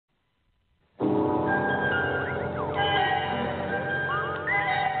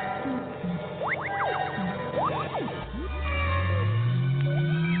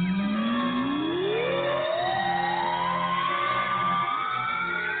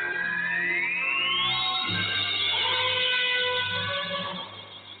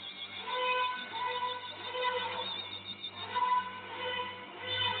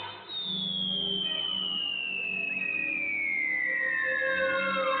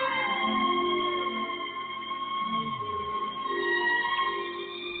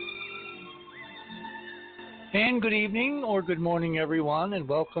And good evening or good morning, everyone, and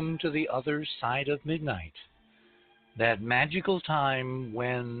welcome to the other side of midnight. That magical time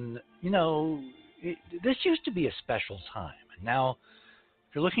when, this used to be a special time. And now,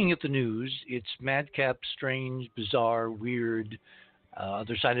 if you're looking at the news, it's madcap, strange, bizarre, weird,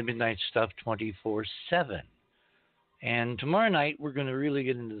 other side of midnight stuff 24/7. And tomorrow night, we're going to really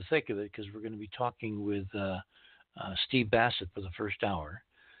get into the thick of it because we're going to be talking with Steve Bassett for the first hour.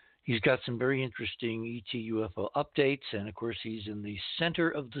 He's got some very interesting ET UFO updates, and of course, he's in the center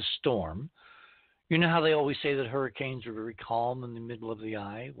of the storm. You know how they always say that hurricanes are very calm in the middle of the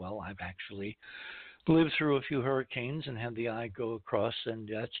eye? Well, I've actually lived through a few hurricanes and had the eye go across, and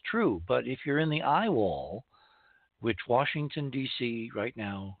that's true. But if you're in the eye wall, which Washington, D.C. right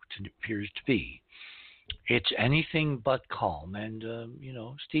now appears to be, it's anything but calm. And,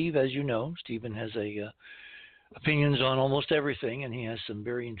 Steve, as you know, Stephen has opinions on almost everything, and he has some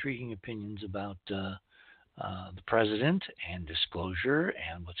very intriguing opinions about the president and disclosure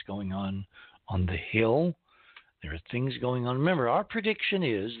and what's going on the Hill. There are things going on. Remember, our prediction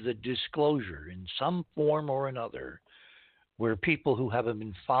is that disclosure in some form or another, where people who haven't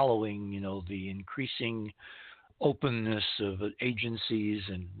been following, the increasing openness of agencies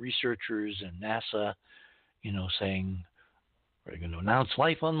and researchers and NASA, saying, we're going to announce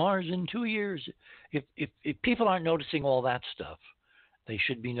life on Mars in 2 years. If people aren't noticing all that stuff, they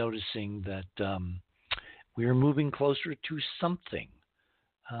should be noticing that we are moving closer to something.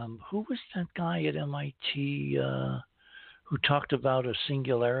 Who was that guy at MIT who talked about a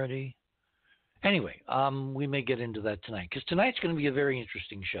singularity? Anyway, we may get into that tonight because tonight's going to be a very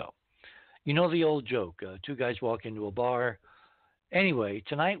interesting show. You know the old joke, two guys walk into a bar. Anyway,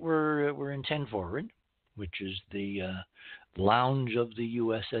 tonight we're in 10 Forward, which is the lounge of the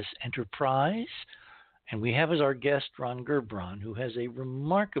USS Enterprise. And we have as our guest Ron Gerbron, who has a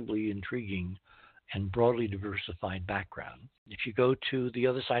remarkably intriguing and broadly diversified background. If you go to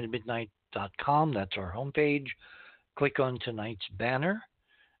theothersideofmidnight.com, that's our homepage, click on tonight's banner,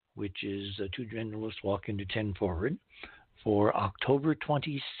 which is Two Generalists Walk into 10 Forward for October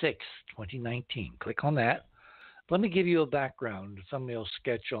 26th, 2019. Click on that. Let me give you a background, a thumbnail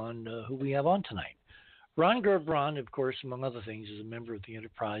sketch on who we have on tonight. Ron Gerbron, of course, among other things, is a member of the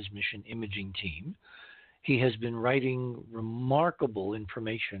Enterprise Mission Imaging Team. He has been writing remarkable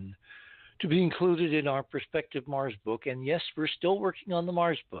information to be included in our Prospective Mars book. And yes, we're still working on the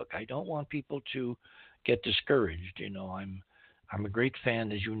Mars book. I don't want people to get discouraged. I'm a great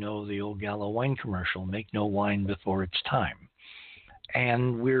fan, as you know, of the old Gallo wine commercial, make no wine before it's time.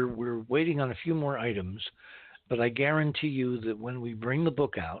 And we're waiting on a few more items, but I guarantee you that when we bring the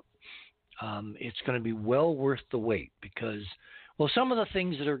book out, it's going to be well worth the wait because, some of the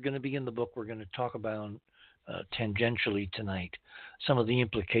things that are going to be in the book we're going to talk about tangentially tonight, some of the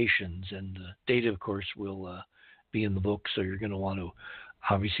implications, and the data, of course, will be in the book, so you're going to want to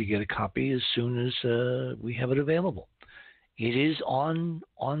obviously get a copy as soon as we have it available. It is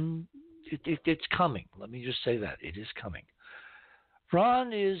it's coming. Let me just say that. It is coming.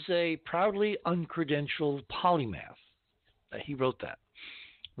 Ron is a proudly uncredentialed polymath. He wrote that.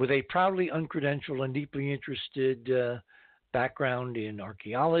 With a proudly uncredentialed and deeply interested background in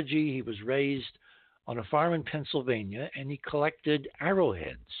archaeology, he was raised on a farm in Pennsylvania, and he collected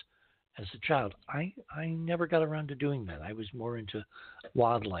arrowheads as a child. I never got around to doing that. I was more into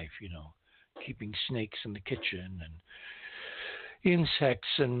wildlife, keeping snakes in the kitchen and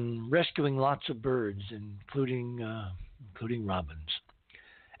insects and rescuing lots of birds, including robins.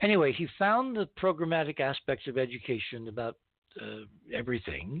 Anyway, he found the programmatic aspects of education about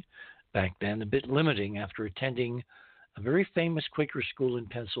everything back then a bit limiting after attending a very famous Quaker school in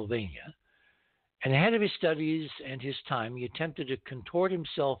Pennsylvania. And ahead of his studies and his time, he attempted to contort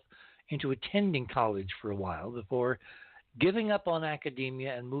himself into attending college for a while before giving up on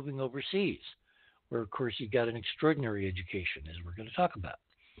academia and moving overseas, where, of course, he got an extraordinary education, as we're going to talk about.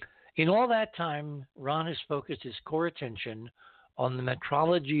 In all that time, Ron has focused his core attention on the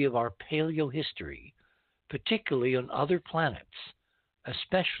metrology of our paleohistory, particularly on other planets,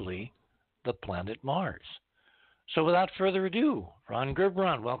 especially the planet Mars. So without further ado, Ron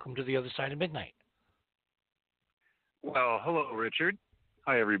Gerbron, welcome to the other side of midnight. Well, hello, Richard.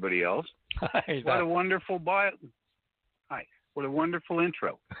 Hi, everybody else. Hi. What a wonderful bio. Hi. What a wonderful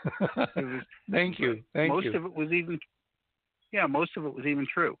intro. Thank you. Most of it was even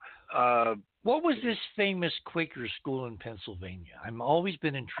true. What was this famous Quaker school in Pennsylvania? I've always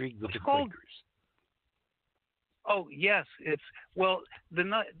been intrigued with the Quakers. Oh, yes.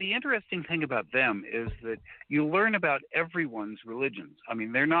 The interesting thing about them is that you learn about everyone's religions. I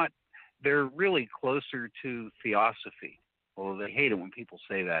mean, they're really closer to theosophy, although they hate it when people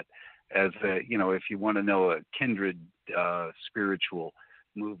say that. as a, if you want to know a kindred spiritual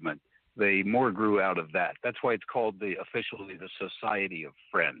movement. They more grew out of that. That's why it's called officially the Society of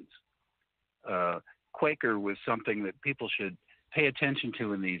Friends. Quaker was something that people should pay attention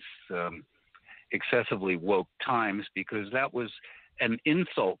to in these excessively woke times, because that was an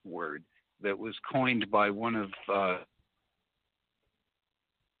insult word that was coined by one of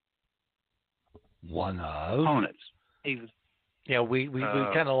opponents. Yeah, we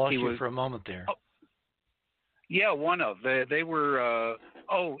kind of lost you for a moment there. Yeah, one of they were.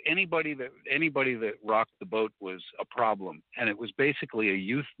 Anybody that rocked the boat was a problem, and it was basically a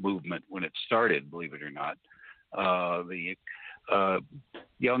youth movement when it started. Believe it or not, the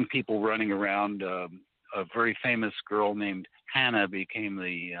young people running around. A very famous girl named Hannah became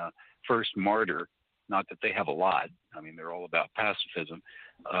the first martyr. Not that they have a lot. I mean, they're all about pacifism,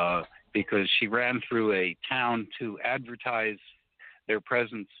 because she ran through a town to advertise their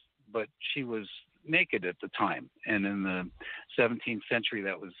presence, but she was naked at the time. And in the 17th century,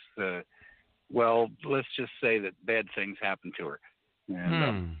 that was, let's just say that bad things happened to her.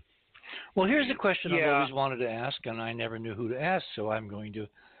 And, well, here's a question I've always wanted to ask, and I never knew who to ask, so I'm going to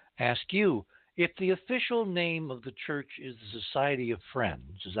ask you. If the official name of the church is the Society of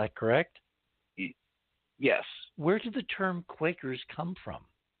Friends, is that correct? Yes. Where did the term Quakers come from?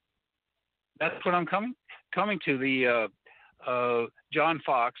 That's what I'm coming to. The John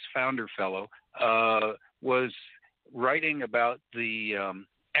Fox, founder fellow, was writing about the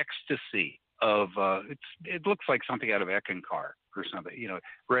ecstasy of it looks like something out of Eckankar or something,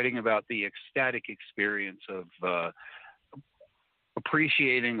 writing about the ecstatic experience of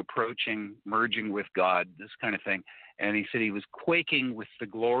appreciating, approaching, merging with God, this kind of thing. And he said he was quaking with the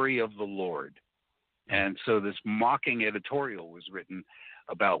glory of the Lord. And so this mocking editorial was written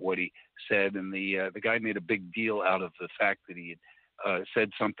about what he said, and the guy made a big deal out of the fact that he had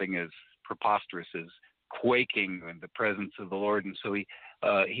said something as preposterous as quaking in the presence of the Lord, and so he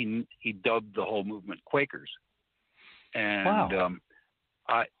dubbed the whole movement Quakers. And wow.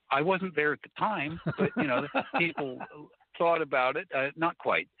 I wasn't there at the time, but people thought about it. Not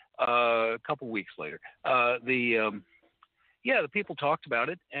quite. A couple weeks later, the people talked about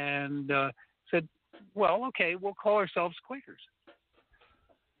it and said, well, okay, we'll call ourselves Quakers.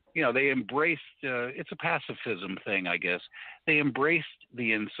 They embraced, it's a pacifism thing, I guess. They embraced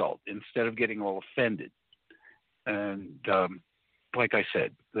the insult instead of getting all offended. And like I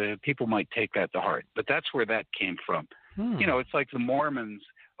said, the people might take that to heart, but that's where that came from. It's like the Mormons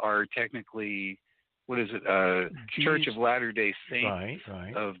are technically, what is it, Church of Latter-day Saints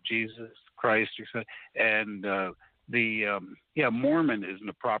of Jesus Christ or something. And Mormon isn't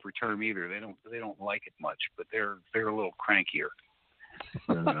a proper term either. They don't like it much, but they're a little crankier.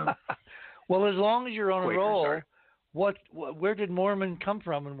 Well, as long as you're on Quakers a roll, where did Mormon come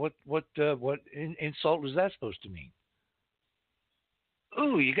from, and what insult was that supposed to mean?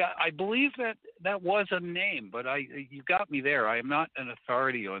 Ooh, I believe that was a name, but you got me there. I am not an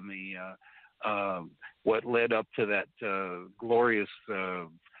authority on the what led up to that glorious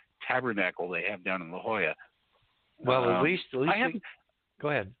tabernacle they have down in La Jolla. Well, at least go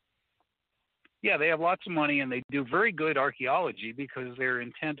ahead. Yeah, they have lots of money, and they do very good archaeology because they're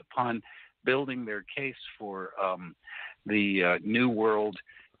intent upon building their case for the New World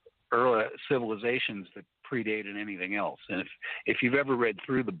early civilizations that predated anything else. And if you've ever read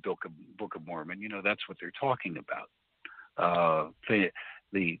through the Book of Mormon, that's what they're talking about. A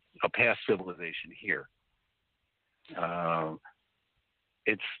past civilization here.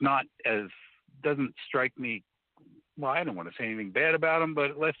 It's not doesn't strike me. Well, I don't want to say anything bad about them,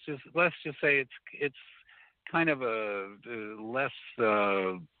 but let's just say it's kind of a less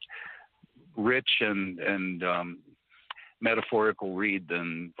rich and metaphorical read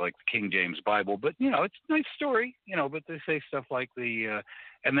than like the King James Bible. But it's a nice story. But they say stuff like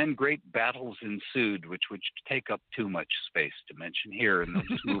and then great battles ensued, which would take up too much space to mention here, and they'll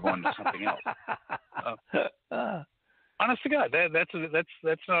just move on to something else. Honest to God, that's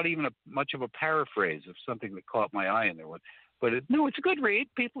not even much of a paraphrase of something that caught my eye in there. But it's a good read.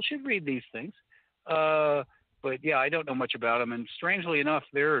 People should read these things. But yeah, I don't know much about them. And strangely enough,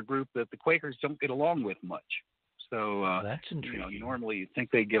 they're a group that the Quakers don't get along with much. So that's intriguing. Normally you'd think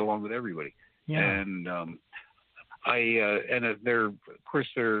they get along with everybody. Yeah. And they're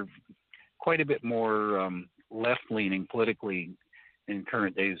quite a bit more left-leaning politically in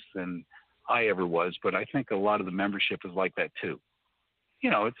current days than I ever was, but I think a lot of the membership is like that too.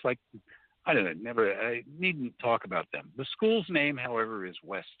 It's like, I don't know, I needn't talk about them. The school's name, however, is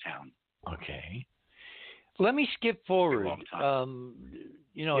Westtown. Okay. Let me skip forward.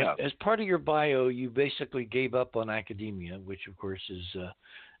 As part of your bio, you basically gave up on academia, which of course is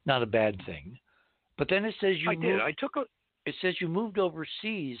not a bad thing. But then it says I did. it says you moved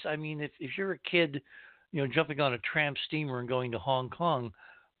overseas. I mean, if you're a kid, jumping on a tramp steamer and going to Hong Kong,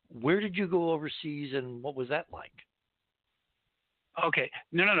 where did you go overseas and what was that like? Okay.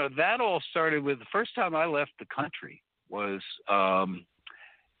 No. That all started with the first time I left the country was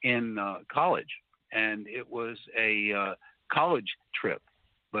in college, and it was a college trip,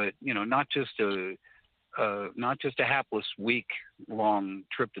 but not just a hapless week-long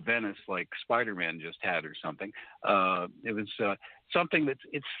trip to Venice like Spider-Man just had or something. It was something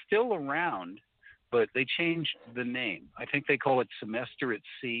it's still around, but they changed the name. I think they call it Semester at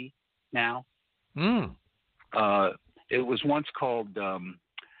Sea now. It was once called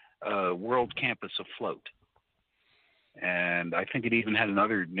World Campus Afloat. And I think it even had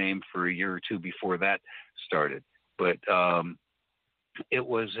another name for a year or two before that started. But it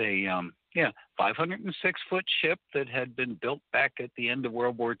was a 506-foot ship that had been built back at the end of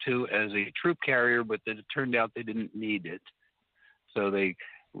World War II as a troop carrier, but that it turned out they didn't need it. So they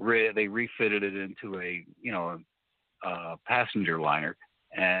refitted it into a passenger liner.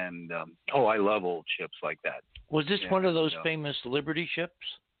 And I love old ships like that. Was this one of those famous Liberty ships?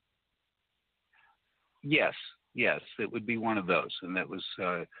 Yes, it would be one of those, and that was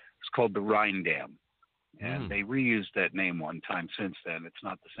it's called the Rhine Dam, and they reused that name one time since then. It's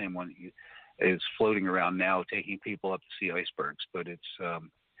not the same one that is floating around now, taking people up to see icebergs, but it's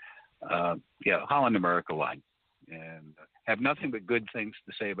Holland America Line, and have nothing but good things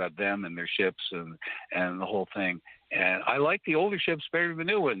to say about them and their ships and the whole thing. And I like the older ships better than the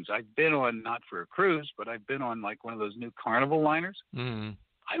new ones. I've been on, not for a cruise, but I've been on like one of those new Carnival liners.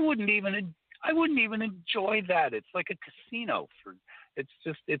 I wouldn't even enjoy that. It's like a casino.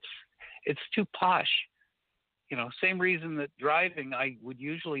 It's too posh. Same reason that driving, I would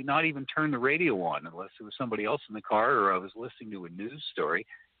usually not even turn the radio on unless there was somebody else in the car or I was listening to a news story.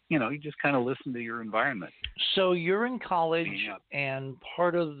 You just kind of listen to your environment. So you're in college, and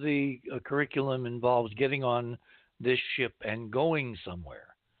part of the curriculum involves getting on this ship and going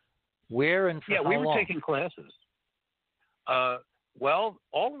somewhere. Where and for how long? Yeah, we were taking classes. Well,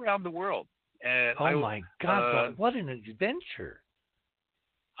 all around the world. And my God, what an adventure.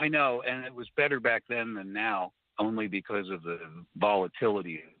 I know, and it was better back then than now, only because of the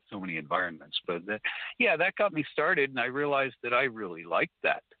volatility of so many environments. But that got me started, and I realized that I really liked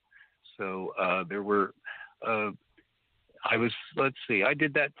that. So there were, I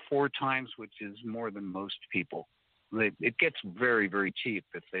did that 4 times, which is more than most people. It gets very, very cheap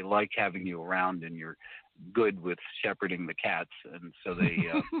if they like having you around and you're good with shepherding the cats. And so they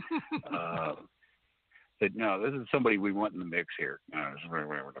said, no, this is somebody we want in the mix here.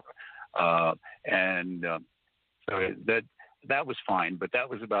 So that was fine, but that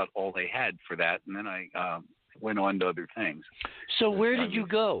was about all they had for that. And then I went on to other things. So where did you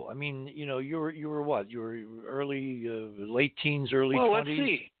go? I mean, you were what? You were early, late teens, early 20s? Let's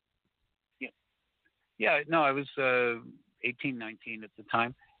see. Yeah, no, I was 18, 19 at the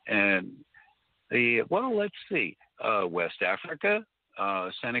time. And let's see. West Africa,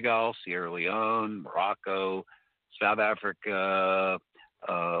 Senegal, Sierra Leone, Morocco, South Africa,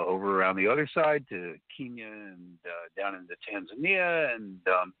 over around the other side to Kenya and down into Tanzania, and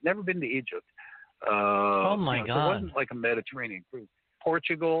never been to Egypt. Oh my God! So it wasn't like a Mediterranean cruise.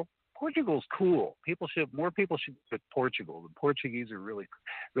 Portugal's cool. More people should go to Portugal. The Portuguese are really,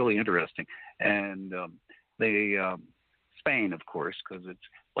 really interesting, and Spain, of course, because it's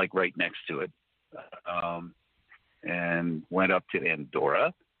like right next to it. And went up to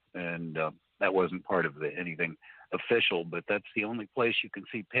Andorra, and that wasn't part of anything official, but that's the only place you can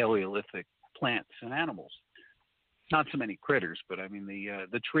see Paleolithic plants and animals. Not so many critters, but I mean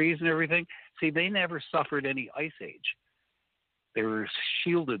the trees and everything. See, they never suffered any ice age. They were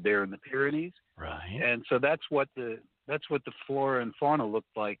shielded there in the Pyrenees, right? And so that's what the flora and fauna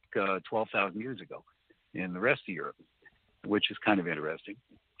looked like 12,000 years ago in the rest of Europe, which is kind of interesting.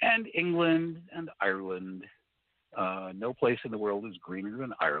 And England and Ireland. No place in the world is greener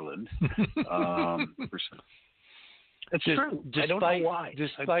than Ireland. It's true. I don't know why.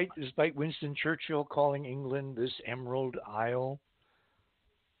 Despite Winston Churchill calling England this Emerald Isle.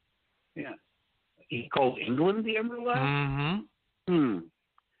 Yeah. He called England the Emerald Isle? Mm-hmm.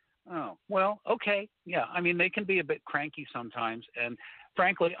 Oh, well, okay. Yeah, I mean, they can be a bit cranky sometimes. And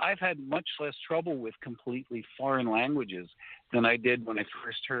frankly, I've had much less trouble with completely foreign languages than I did when I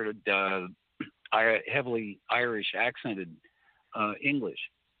first heard heavily Irish accented English.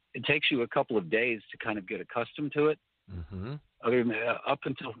 It takes you a couple of days to kind of get accustomed to it. Mm-hmm. Other than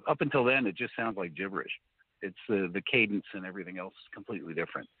up until then, it just sounds like gibberish. It's the cadence and everything else is completely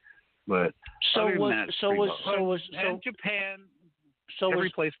different. But Japan. So every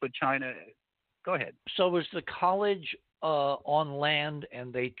was place but China. Go ahead. so was the college on land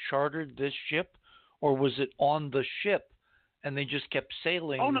and they chartered this ship, or was it on the ship and they just kept Oh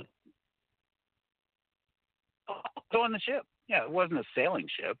sailing? no, go on the ship. Yeah, it wasn't a sailing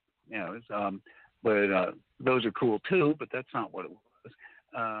ship. It was, but those are cool too. But that's not what it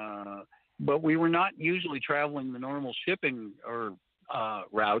was. But we were not usually traveling the normal shipping or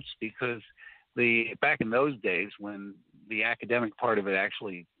routes because back in those days when the academic part of it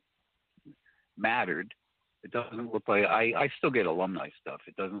actually mattered. It doesn't look like I still get alumni stuff.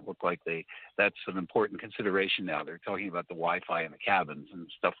 It doesn't look like that's an important consideration now. They're talking about the Wi-Fi in the cabins and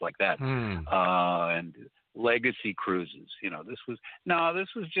stuff like that, and legacy cruises. This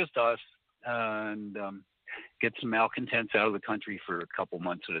was just us and get some malcontents out of the country for a couple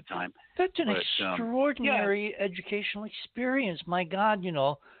months at a time. That's an extraordinary educational experience. My God,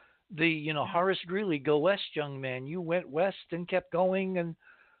 Horace Greeley, go west, young man. You went west and kept going and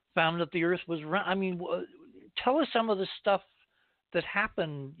found that the Earth was round. I mean, tell us some of the stuff that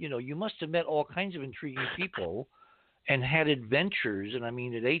happened. You must have met all kinds of intriguing people and had adventures. And I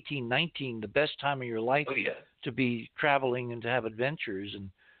mean, at 18, 19, the best time of your life to be traveling and to have adventures. And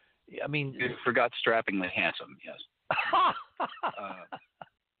I mean, you forgot strappingly handsome. Yes.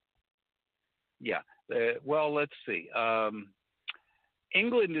 Yeah. Well, let's see.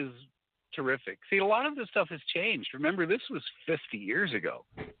 England is terrific. See, a lot of this stuff has changed. Remember, this was 50 years ago.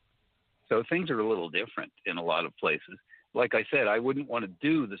 So things are a little different in a lot of places. Like I said, I wouldn't want to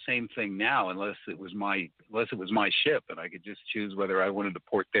do the same thing now unless it was my ship and I could just choose whether I wanted to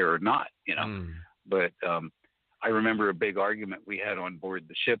port there or not, But I remember a big argument we had on board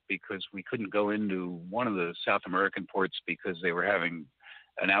the ship because we couldn't go into one of the South American ports because they were having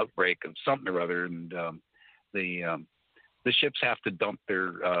an outbreak of something or other, and the ships have to dump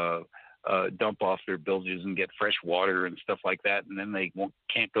off their bilges and get fresh water and stuff like that, and then they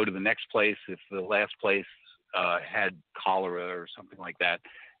can't go to the next place if the last place had cholera or something like that.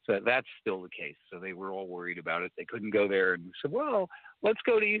 So that's still the case. So they were all worried about it. They couldn't go there, and said, "Well, let's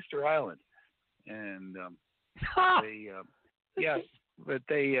go to Easter Island." And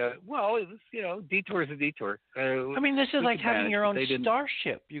detour's a detour. I mean, this is like having your own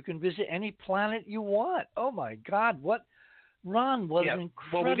starship. You can visit any planet you want. Oh my God, what Ron was an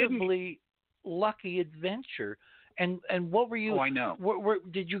incredibly lucky adventure. And what were you? Oh, I know.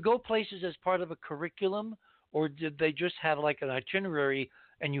 Did you go places as part of a curriculum, or did they just have like an itinerary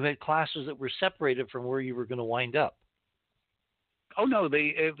and you had classes that were separated from where you were going to wind up? Oh no,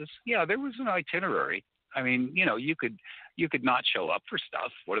 there was an itinerary. I mean, you could not show up for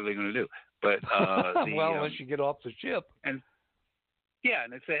stuff. What are they going to do? But unless you get off the ship. And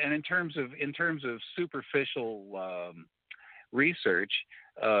in terms of superficial research,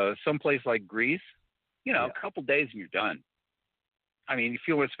 someplace like Greece, a couple days and you're done. I mean, if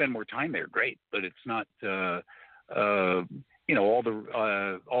you want to spend more time there, great, but it's not all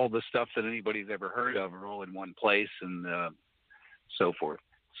the stuff that anybody's ever heard of are all in one place and so forth.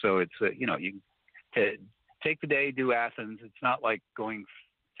 So it's you take the day, do Athens. It's not like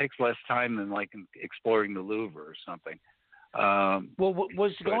takes less time than like exploring the Louvre or something.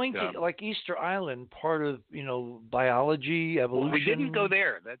 Going to like Easter Island part of biology, evolution? Well, we didn't go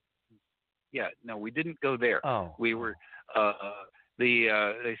there. We didn't go there. Oh, we were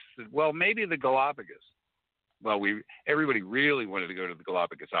they said, well, maybe the Galapagos. Well, everybody really wanted to go to the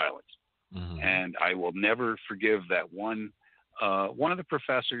Galapagos Islands, and I will never forgive that one of the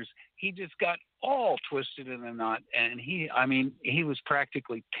professors. He just got all twisted in a knot, and he was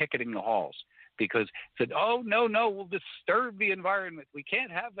practically picketing the halls because he said, "Oh no, we'll disturb the environment. We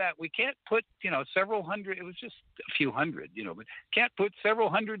can't have that. We can't put several hundred. It was just a few hundred, but can't put several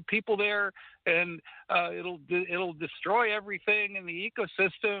hundred people there, and it'll destroy everything in the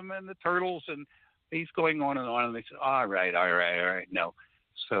ecosystem and the turtles." And he's going on, and they said, "All right, no."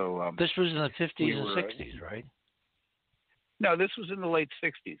 So this was in the 50s and 60s, right? No, this was in the late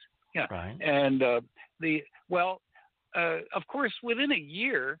 60s. Yeah. Right. And of course, within a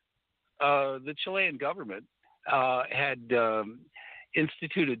year, the Chilean government had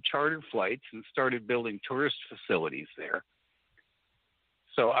instituted charter flights and started building tourist facilities there.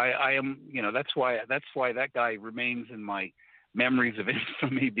 So I am, that's why that guy remains in my memories of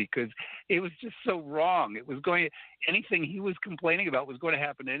infamy, because it was just so wrong. Anything he was complaining about was going to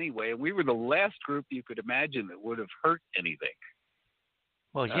happen anyway, and we were the last group you could imagine that would have hurt anything.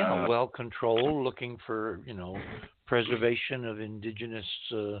 Well, well controlled, looking for preservation of indigenous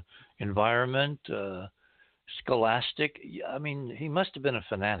environment, scholastic. I mean, he must have been a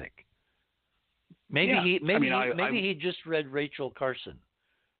fanatic. Maybe he just read Rachel Carson.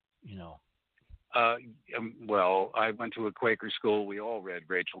 Uh, well, I went to a Quaker school. We all read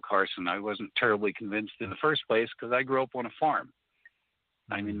Rachel Carson. I wasn't terribly convinced in the first place because I grew up on a farm.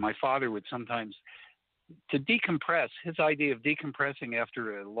 I mean, my father would sometimes, to decompress, his idea of decompressing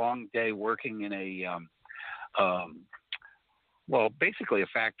after a long day working in well, basically a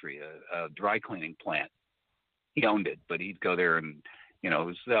factory, a dry cleaning plant. He owned it, but he'd go there and, it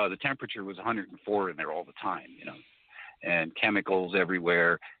was, the temperature was 104 in there all the time, and chemicals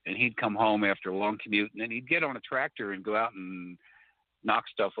everywhere. And he'd come home after a long commute, and then he'd get on a tractor and go out and knock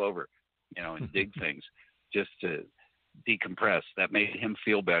stuff over, and dig things just to decompress. That made him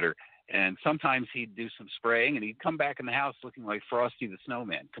feel better. And sometimes he'd do some spraying, and he'd come back in the house looking like Frosty the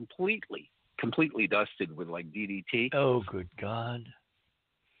Snowman, completely dusted with like DDT. Oh, good God!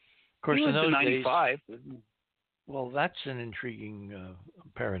 Of course, he in lived those to 95. days, well, that's an intriguing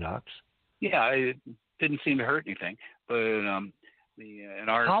paradox. Yeah, it didn't seem to hurt anything. But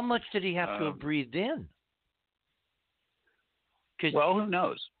how much did he have to have breathed in? Well, who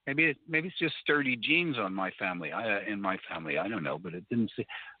knows? Maybe it's just sturdy genes on my family. In my family, I don't know, but it didn't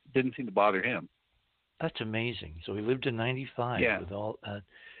seem to bother him. That's amazing. So he lived to 95 yeah. with all.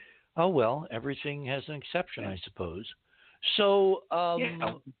 Oh well, everything has an exception, I suppose. So,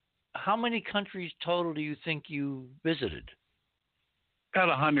 how many countries total do you think you visited? About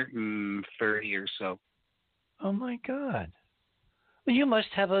 130 or so. Oh my God! Well, you must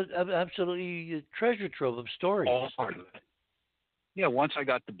have an absolutely treasure trove of stories. All part of it. Yeah, once I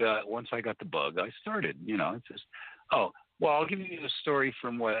got the bug, I started. It's just. Oh well, I'll give you a story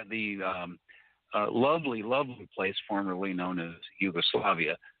from what the lovely place formerly known as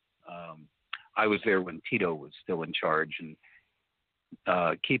Yugoslavia. I was there when Tito was still in charge, and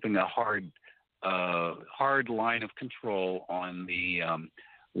keeping a hard line of control on the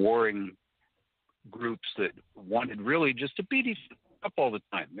warring groups that wanted really just to beat each other up all the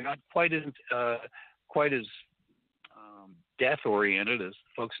time. They're not quite as death oriented as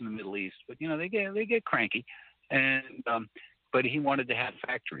folks in the Middle East, but they get cranky, and but he wanted to have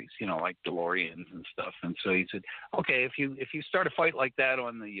factories, like DeLoreans and stuff. And so he said, okay, if you start a fight like that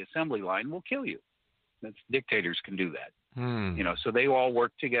on the assembly line, we'll kill you. Dictators can do that. So they all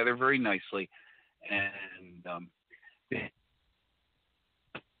work together very nicely. And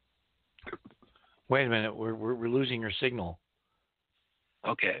wait a minute, we're losing your signal.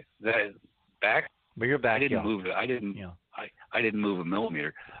 Okay, back. But you're back. I didn't move it. I didn't. Yeah. I didn't move a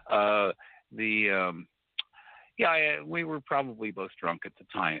millimeter. We were probably both drunk at the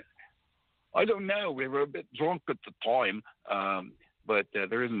time. I don't know. We were a bit drunk at the time, but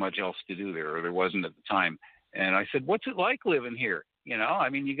there isn't much else to do there, or there wasn't at the time. And I said, "What's it like living here?" I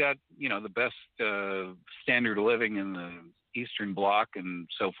mean, you got the best standard of living in the Eastern Bloc and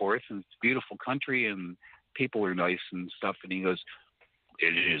so forth, and it's a beautiful country, and people are nice and stuff. And he goes,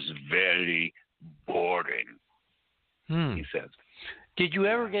 "It is very boring." He says. Did you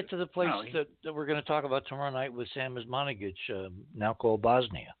ever get to the place that we're going to talk about tomorrow night with Sam Ismanigic, now called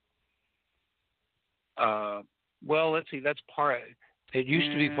Bosnia? Well, let's see. That's part. It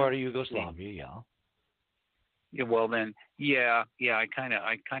used to be part of Yugoslavia, yeah. Yeah. Well, then, yeah. I kind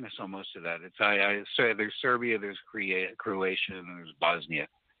of saw most of that. So there's Serbia, there's Croatia, and there's Bosnia.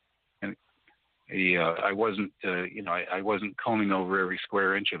 And I wasn't, I wasn't combing over every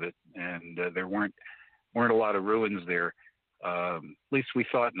square inch of it, and there weren't a lot of ruins there. At least we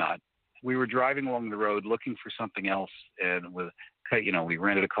thought not. We were driving along the road looking for something else, and we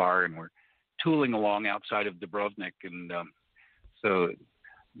rented a car and we're tooling along outside of Dubrovnik, and so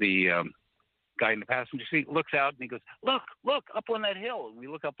the guy in the passenger seat looks out and he goes, "Look up on that hill." And we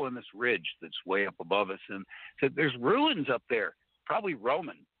look up on this ridge that's way up above us, and said, "There's ruins up there, probably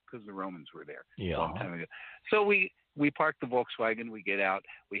Roman, because the Romans were there a long time ago." So we park the Volkswagen, we get out,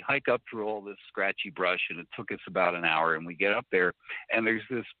 we hike up through all this scratchy brush, and it took us about an hour, and we get up there, and there's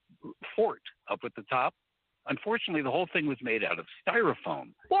this fort up at the top. Unfortunately, the whole thing was made out of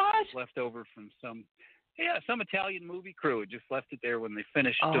styrofoam. What? Left over from some Italian movie crew had just left it there when they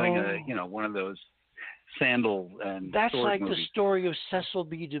finished doing one of those sandal and that's sword like movies. The story of Cecil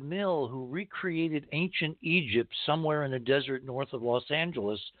B. DeMille, who recreated ancient Egypt somewhere in the desert north of Los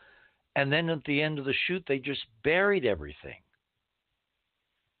Angeles. And then at the end of the shoot, they just buried everything.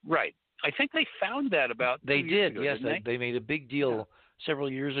 Right. I think they found that about 2 They years did, ago, yes. didn't They made a big deal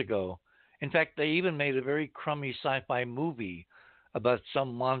several years ago. In fact, they even made a very crummy sci-fi movie about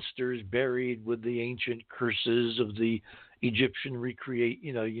some monsters buried with the ancient curses of the Egyptian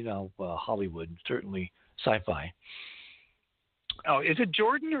Hollywood, certainly sci-fi. Oh, is it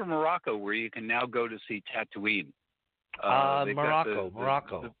Jordan or Morocco where you can now go to see Tatooine?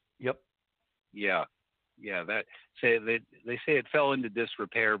 Morocco. Yep. Yeah. Yeah, that they say it fell into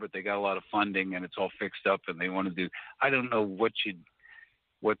disrepair, but they got a lot of funding and it's all fixed up, and they want to do. I don't know what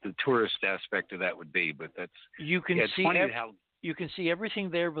the tourist aspect of that would be, but that's you can see how you can see everything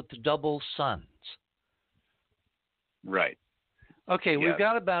there but the double suns. Right. Okay, we've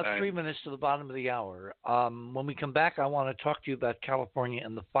got about 3 minutes to the bottom of the hour. When we come back, I want to talk to you about California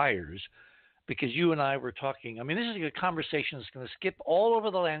and the fires, because you and I were talking. I mean, this is a conversation that's going to skip all over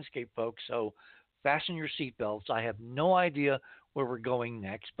the landscape, folks, so fasten your seatbelts. I have no idea where we're going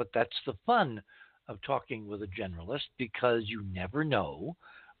next, but that's the fun of talking with a generalist, because you never know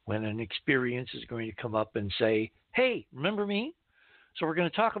when an experience is going to come up and say, hey, remember me? So we're going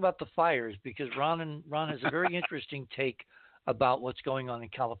to talk about the fires, because Ron has a very interesting take about what's going on in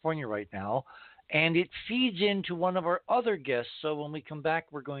California right now, and it feeds into one of our other guests. So when we come back,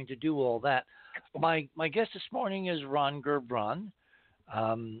 we're going to do all that. My guest this morning is Ron Gerbron.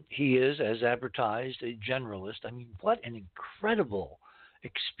 He is, as advertised, a generalist. I mean, what an incredible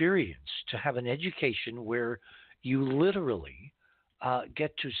experience to have an education where you literally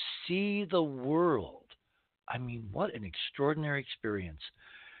get to see the world. I mean, what an extraordinary experience.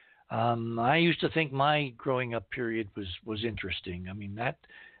 I used to think my growing up period was interesting. I mean,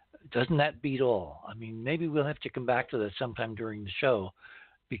 doesn't that beat all? I mean, maybe we'll have to come back to that sometime during the show,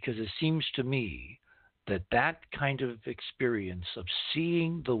 because it seems to me that kind of experience of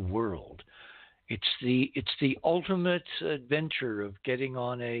seeing the world, it's the ultimate adventure of getting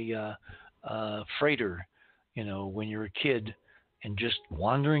on a freighter, when you're a kid, and just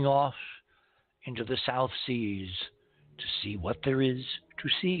wandering off into the South Seas to see what there is to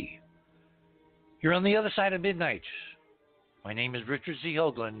see. You're on the other side of midnight. My name is Richard C.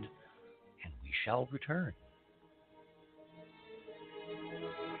 Hoagland, and we shall return.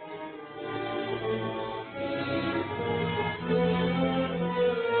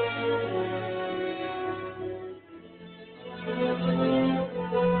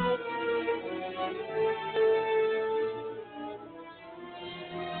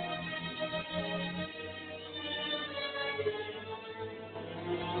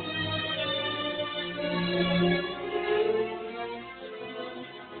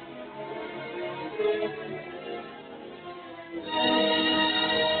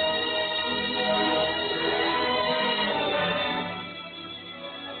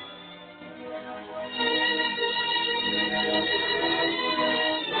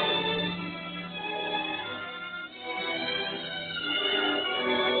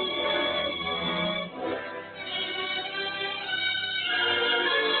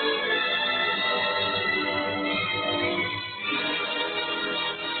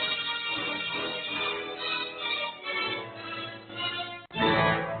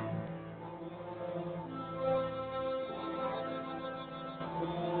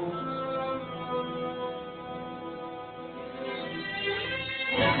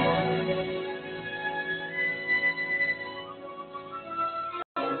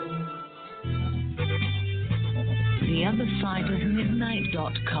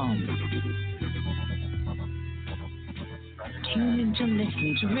 asteroid-like.com. Tune in to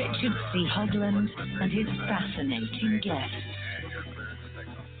listen to Richard C. Hoagland and his fascinating guests.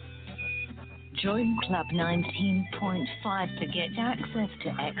 Join Club 19.5 to get access to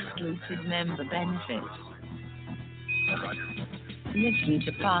exclusive member benefits. Listen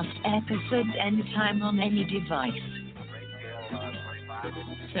to past episodes anytime on any device.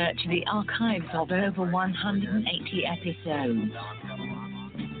 Search the archives of over 180 episodes.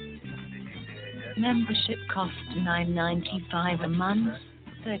 Membership costs $9.95 a month,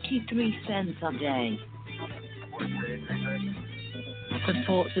 33 cents a day.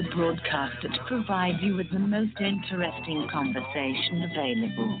 Support the broadcast that provides you with the most interesting conversation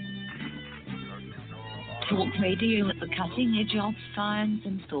available. Talk radio at the cutting edge of science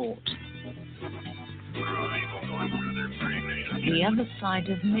and thought.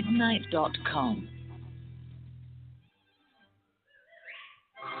 theothersideofmidnight.com.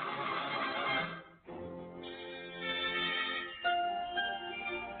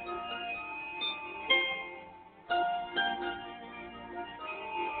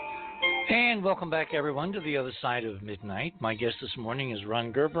 And welcome back, everyone, to The Other Side of Midnight. My guest this morning is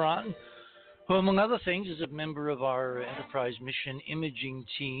Ron Gerbron, who, among other things, is a member of our Enterprise Mission Imaging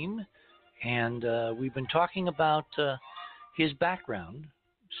team. And we've been talking about his background,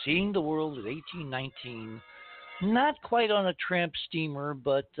 seeing the world at 1819, not quite on a tramp steamer,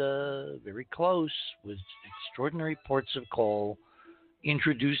 but very close, with extraordinary ports of call,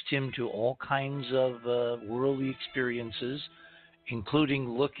 introduced him to all kinds of worldly experiences, including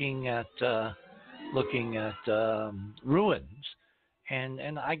looking at ruins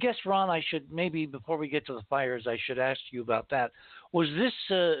And I guess, Ron, I should maybe, before we get to the fires, I should ask you about that. Was this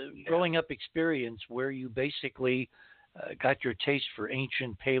growing up experience where you basically got your taste for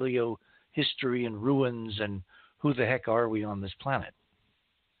ancient paleo history and ruins and who the heck are we on this planet?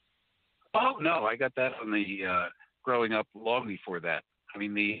 Oh no, I got that on the growing up long before that. I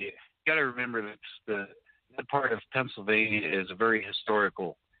mean, you got to remember that that part of Pennsylvania is a very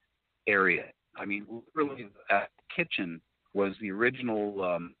historical area. I mean, literally, the kitchen was the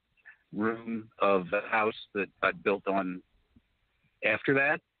original room of the house that got built on after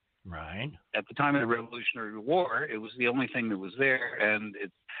that. Right. At the time of the Revolutionary War, it was the only thing that was there, and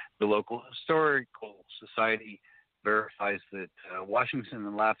the local historical society verifies that Washington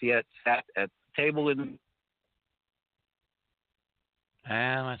and Lafayette sat at the table in.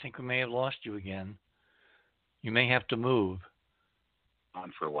 And I think we may have lost you again. You may have to move.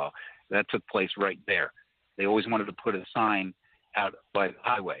 On for a while. That took place right there. They always wanted to put a sign out by the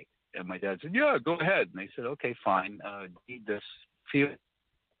highway. And my dad said, yeah, go ahead. And they said, okay, fine. Need this field.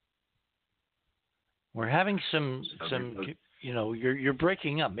 We're having some, you're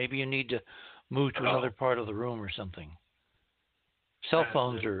breaking up. Maybe you need to move to another part of the room or something. Cell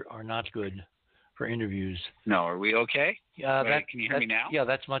phones are not good for interviews. No, are we okay? Can you hear me now? Yeah,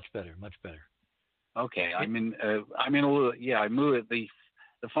 that's much better, much better. Okay, I'm in a little. Yeah, I moved the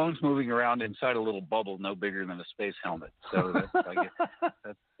phone's moving around inside a little bubble no bigger than a space helmet. So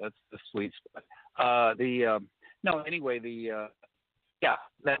that's the sweet spot.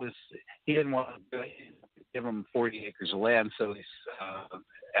 That was, he didn't want to give him 40 acres of land, so he's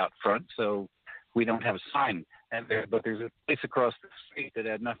out front. So we don't have a sign, but there's a place across the street that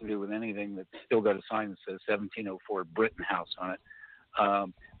had nothing to do with anything that's still got a sign that says 1704 Britton House on it.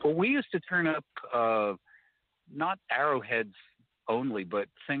 But we used to turn up not arrowheads only, but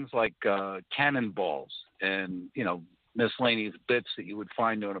things like cannonballs and miscellaneous bits that you would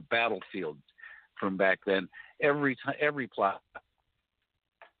find on a battlefield from back then. Every plot.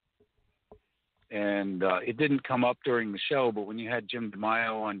 And it didn't come up during the show, but when you had Jim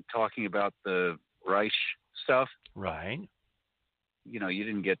DeMaio on talking about the Reich stuff, right? You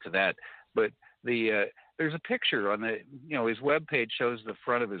didn't get to that. But there's a picture on his webpage shows the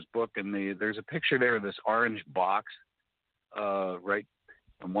front of his book, and there's a picture there of this orange box, right,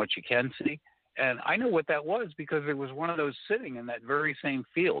 from what you can see. And I know what that was because there was one of those sitting in that very same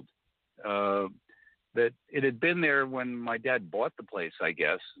field. That it had been there when my dad bought the place, I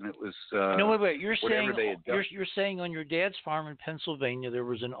guess, and it was. No, wait. You're saying you're saying on your dad's farm in Pennsylvania there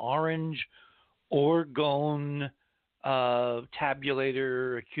was an orange orgone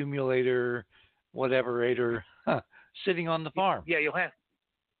tabulator, accumulator, whatever-ator sitting on the farm. Yeah, you'll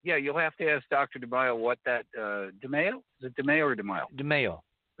have to ask Dr. DeMaio what that DeMaio? Is it DeMaio or DeMaio? DeMaio.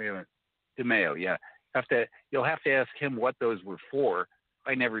 DeMaio, yeah. You'll have to ask him what those were for.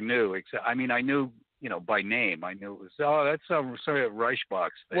 I never knew. I knew, by name. I knew it was, that's some sort of Reichbox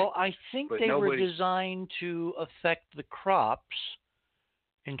thing. Well, I think they were designed to affect the crops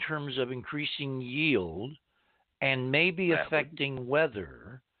in terms of increasing yield and maybe affecting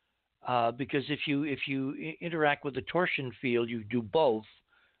weather. Because if you interact with the torsion field, you do both.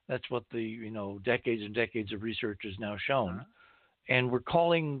 That's what the decades and decades of research has now shown. Uh-huh. And we're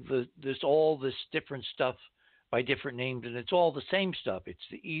calling all this different stuff by different names, and it's all the same stuff. It's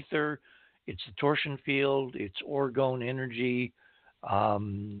the ether, it's the torsion field, it's orgone energy.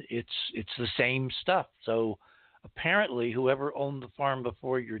 It's the same stuff. So apparently, whoever owned the farm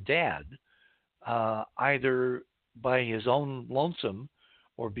before your dad, either by his own lonesome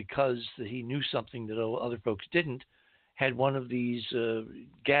or because he knew something that other folks didn't, had one of these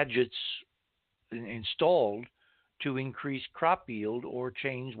gadgets installed to increase crop yield or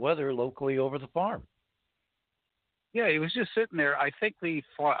change weather locally over the farm. Yeah, he was just sitting there. I think the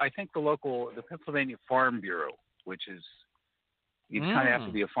Pennsylvania Farm Bureau, which is, you kind of have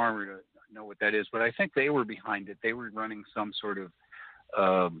to be a farmer to know what that is, but I think they were behind it. They were running some sort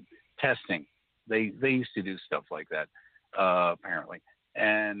of testing. They used to do stuff like that, apparently.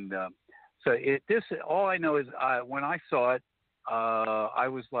 And so all I know is when I saw it, I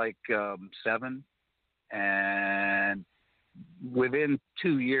was like 7, and within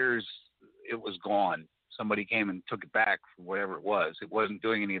 2 years, it was gone. Somebody came and took it back for whatever it was. It wasn't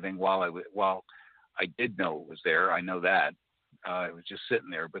doing anything while I did know it was there. I know that. It was just sitting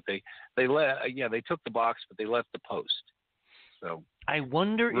there, but they took the box, but they left the post. So I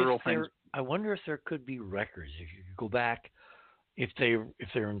wonder if there could be records. If you go back, if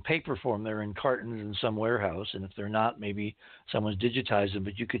they're in paper form, they're in cartons in some warehouse, and if they're not, maybe someone's digitized them.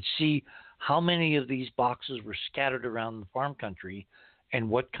 But you could see how many of these boxes were scattered around the farm country, and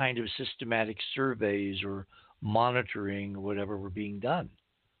what kind of systematic surveys or monitoring whatever were being done.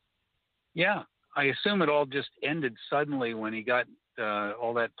 Yeah, I assume it all just ended suddenly when he got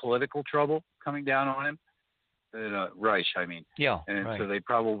all that political trouble coming down on him. Reich, I mean. Yeah, and right. so they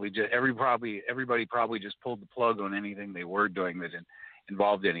probably just everybody probably just pulled the plug on anything they were doing that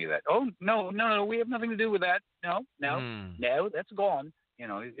involved any of that. Oh no, we have nothing to do with that. No, that's gone.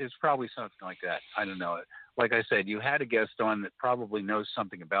 It's probably something like that. I don't know. Like I said, you had a guest on that probably knows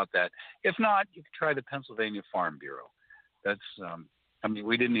something about that. If not, you could try the Pennsylvania Farm Bureau. That's I mean,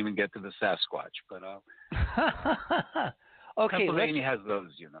 we didn't even get to the Sasquatch, but okay, Pennsylvania has those,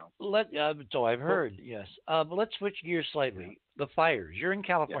 so I've heard, yes. But let's switch gears slightly. The fires. You're in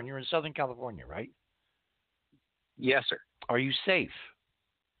California. Yeah. You're in Southern California, right? Yes, sir. Are you safe?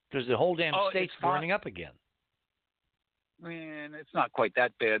 Because the whole damn state's burning up again. Man, it's not quite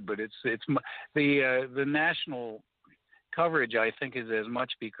that bad, but it's the national coverage, I think, is as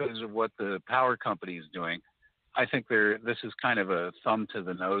much because of what the power company is doing. I think this is kind of a thumb to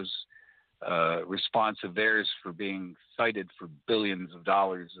the nose response of theirs for being cited for billions of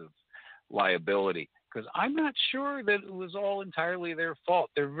dollars of liability. Because I'm not sure that it was all entirely their fault.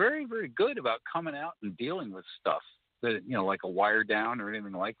 They're very, very good about coming out and dealing with stuff that like a wire down or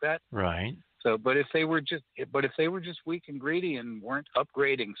anything like that. Right. So, but if they were just weak and greedy and weren't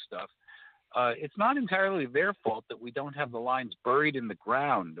upgrading stuff, it's not entirely their fault that we don't have the lines buried in the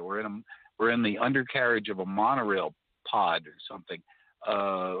ground or in the undercarriage of a monorail pod or something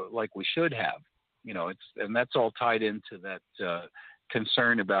like we should have. And that's all tied into that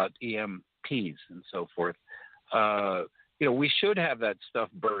concern about EMPs and so forth. We should have that stuff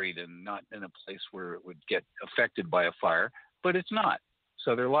buried and not in a place where it would get affected by a fire, but it's not.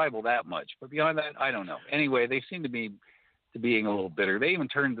 So they're liable that much. But beyond that, I don't know. Anyway, they seem to be being a little bitter. They even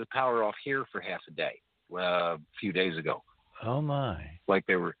turned the power off here for half a day a few days ago. Oh, my. Like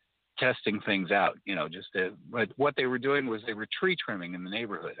they were testing things out, but what they were doing was they were tree trimming in the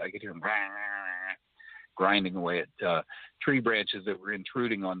neighborhood. I could hear them grinding away at tree branches that were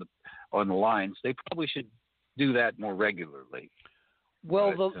intruding on the lines. They probably should do that more regularly.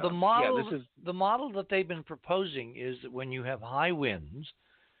 Well, the model that they've been proposing is that when you have high winds,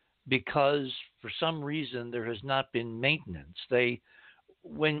 because for some reason there has not been maintenance.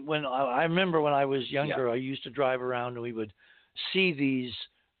 When I remember when I was younger, I used to drive around and we would see these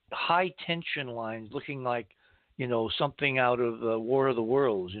high tension lines looking like, something out of War of the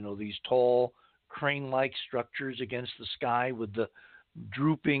Worlds. These tall crane-like structures against the sky with the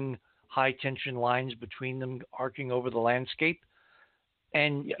drooping high tension lines between them arcing over the landscape.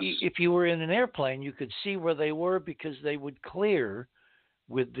 And if you were in an airplane, you could see where they were because they would clear,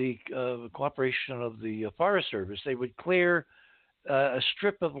 with the cooperation of the Forest Service, they would clear a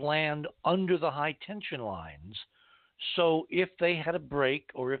strip of land under the high tension lines. So if they had a break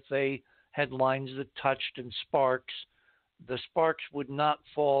or if they had lines that touched and sparks, the sparks would not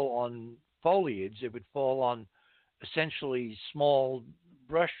fall on foliage. They would fall on essentially small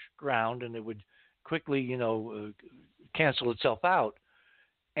brush ground, and it would quickly, cancel itself out.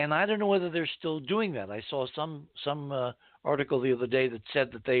 And I don't know whether they're still doing that. I saw some article the other day that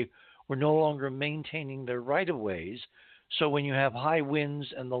said that they were no longer maintaining their right-of-ways. So when you have high winds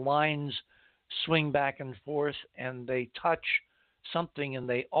and the lines swing back and forth and they touch something and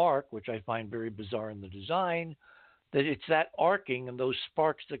they arc, which I find very bizarre in the design, that it's that arcing and those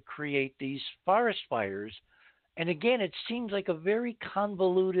sparks that create these forest fires. And again, it seems like a very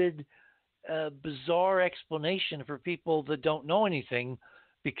convoluted, bizarre explanation for people that don't know anything,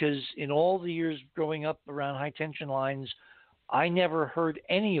 because in all the years growing up around high tension lines, I never heard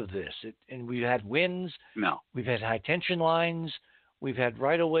any of this. And we've had winds. No. We've had high tension lines. We've had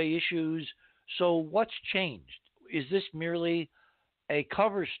right-of-way issues. So what's changed? Is this merely a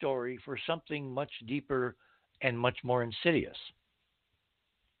cover story for something much deeper and much more insidious?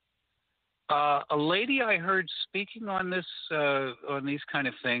 A lady I heard speaking on this, on these kind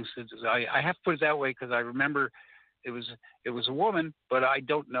of things, I have to put it that way because I remember it was a woman, but I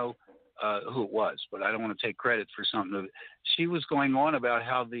don't know who it was. But I don't want to take credit for something. She was going on about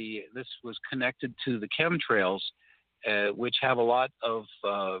how this was connected to the chemtrails, which have a lot of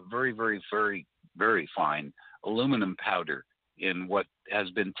very, very, very, very fine aluminum powder in what has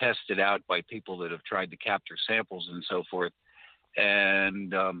been tested out by people that have tried to capture samples and so forth.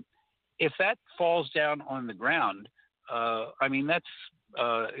 And if that falls down on the ground, that's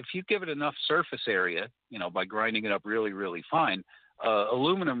if you give it enough surface area, by grinding it up really, really fine,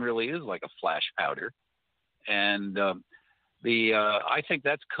 aluminum really is like a flash powder. And I think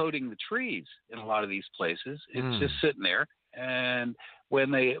that's coating the trees in a lot of these places. It's just sitting there. And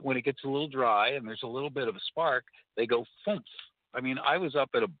when it gets a little dry and there's a little bit of a spark, they go thump, I mean, I was up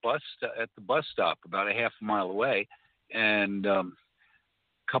at at the bus stop about a half a mile away, and a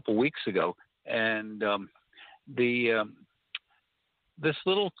couple weeks ago, and this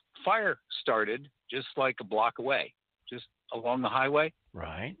little fire started just like a block away, just along the highway.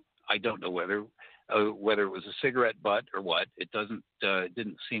 Right. I don't know whether it was a cigarette butt or what. It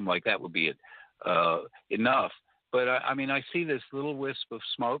didn't seem like that would be enough. But I mean, I see this little wisp of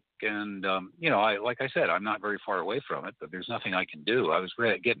smoke, and like I said, I'm not very far away from it, but there's nothing I can do. I was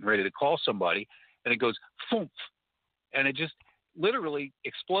getting ready to call somebody, and it goes "foomp," and it just literally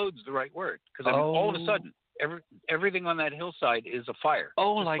explodes. The right word, because I mean, all of a sudden, everything on that hillside is a fire.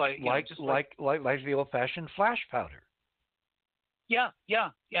 Oh, like the old-fashioned flash powder. Yeah,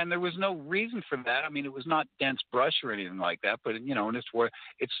 and there was no reason for that. I mean, it was not dense brush or anything like that, but and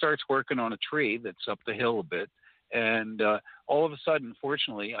it starts working on a tree that's up the hill a bit, and all of a sudden,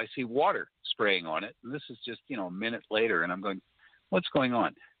 fortunately, I see water spraying on it, and this is just a minute later, and I'm going, what's going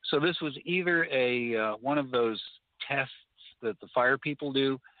on? So this was either one of those tests that the fire people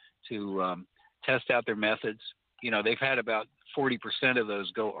do to test out their methods. They've had about 40% of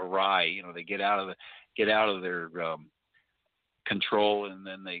those go awry. They get out of their control, and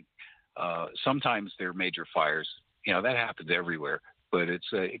then they sometimes they're major fires. That happens everywhere, but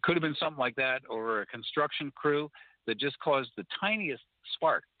it could have been something like that, or a construction crew that just caused the tiniest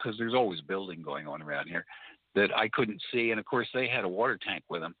spark, because there's always building going on around here that I couldn't see. And of course they had a water tank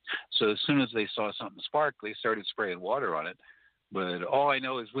with them, so as soon as they saw something spark, they started spraying water on it. But all I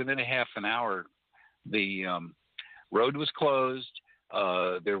know is within a half an hour the road was closed.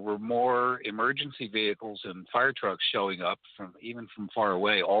 There were more emergency vehicles and fire trucks showing up even from far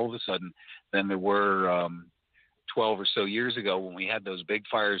away all of a sudden than there were 12 or so years ago when we had those big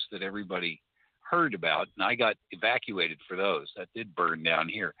fires that everybody heard about, and I got evacuated for those. That did burn down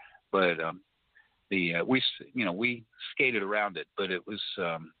here, but we skated around it. But it was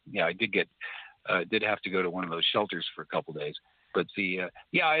I did have to go to one of those shelters for a couple days. But the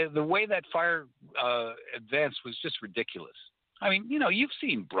way that fire advanced was just ridiculous. I mean, you've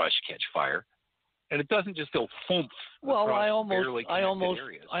seen brush catch fire, and it doesn't just go thump. Well, I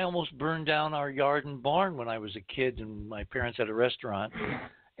almost burned down our yard and barn when I was a kid, and my parents had a restaurant,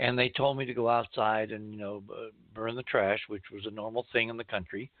 and they told me to go outside and burn the trash, which was a normal thing in the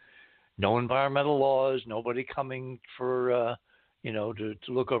country. No environmental laws, nobody coming for to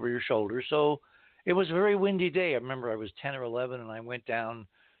look over your shoulder. So it was a very windy day. I remember I was 10 or 11, and I went down,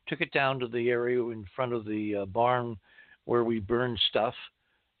 took it down to the area in front of the barn where we burned stuff,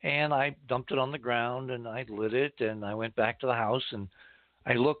 and I dumped it on the ground, and I lit it, and I went back to the house, and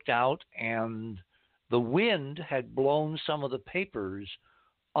I looked out, and the wind had blown some of the papers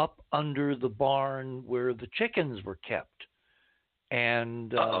up under the barn where the chickens were kept.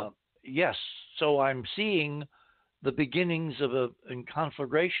 And yes, so I'm seeing the beginnings of a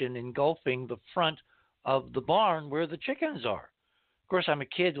conflagration engulfing the front of the barn where the chickens are. Of course, I'm a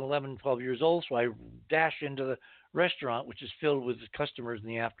kid, 11, 12 years old, so I dash into the restaurant, which is filled with customers in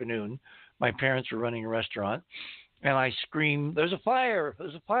the afternoon. My parents were running a restaurant, and I scream, "There's a fire!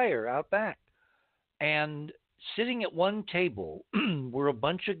 There's a fire out back!" And sitting at one table were a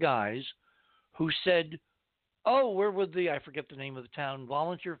bunch of guys who said, "Oh, where would I forget the name of the town,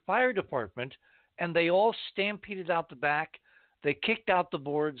 volunteer fire department," and they all stampeded out the back. They kicked out the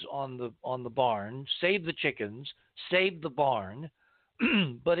boards on the barn, saved the chickens, saved the barn,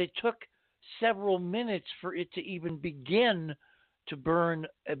 but it took several minutes for it to even begin to burn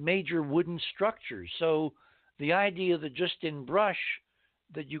a major wooden structure. So the idea that just in brush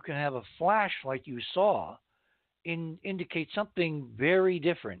that you can have a flash like you saw indicates something very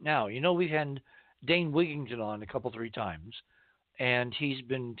different. Now, we've had Dane Wigington on a couple, 3 times, and he's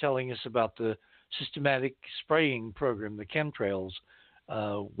been telling us about the systematic spraying program, the chemtrails,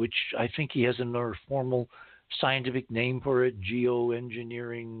 which I think he has another formal scientific name for it,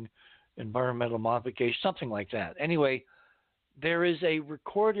 geoengineering, environmental modification, something like that. Anyway, there is a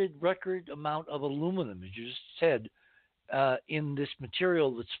record amount of aluminum, as you just said, in this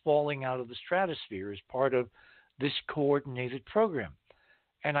material that's falling out of the stratosphere as part of this coordinated program.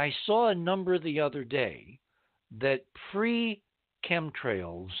 And I saw a number the other day that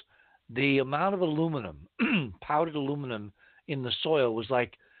pre-chemtrails, the amount of aluminum, powdered aluminum in the soil was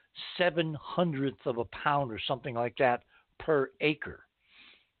like 7/100th of a pound or something like that per acre.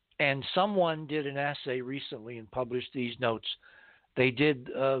 And someone did an essay recently and published these notes. They did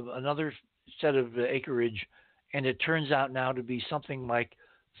another set of acreage, and it turns out now to be something like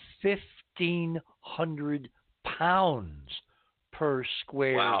 1,500 pounds per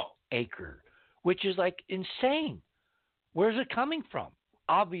square acre, which is like insane. Where's it coming from?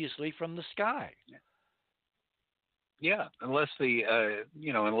 Obviously from the sky. Yeah, unless the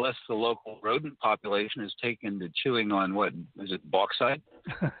unless the local rodent population is taken to chewing on what is it, bauxite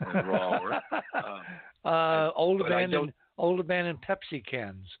or raw earth? Old abandoned Pepsi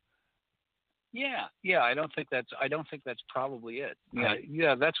cans. Yeah. I don't think that's probably it.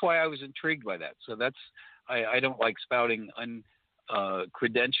 Yeah. That's why I was intrigued by that. So I don't like spouting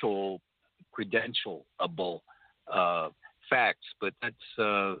credentialable facts, but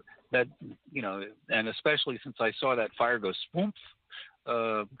that's that and especially since I saw that fire go swoop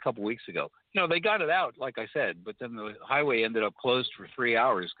a couple weeks ago. They got it out, like I said, but then the highway ended up closed for 3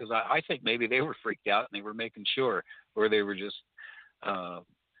 hours because I think maybe they were freaked out and they were making sure, or they were just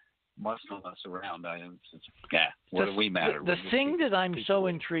muscling us around. What do we matter? The thing that I'm so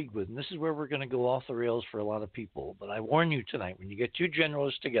intrigued with, and this is where we're going to go off the rails for a lot of people, but I warn you tonight, when you get two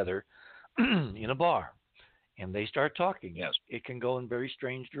generalists together in a bar and they start talking, yes, it can go in very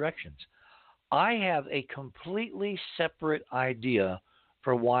strange directions. I have a completely separate idea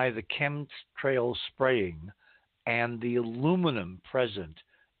for why the chemtrail spraying and the aluminum present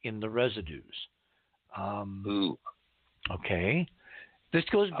in the residues. Okay. This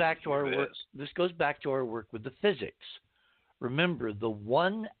goes back to our work. This goes back to our work with the physics. Remember, the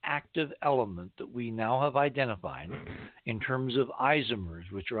one active element that we now have identified in terms of isomers,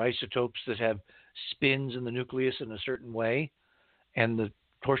 which are isotopes that have spins in the nucleus in a certain way, and the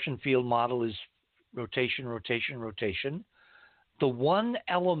torsion field model is rotation, rotation, rotation. The one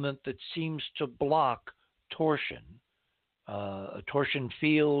element that seems to block torsion, a torsion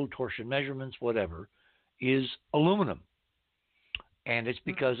field, torsion measurements, whatever, is aluminum. And it's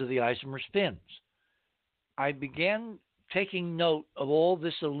because of the isomer spins. I began taking note of all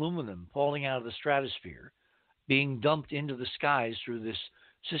this aluminum falling out of the stratosphere, being dumped into the skies through this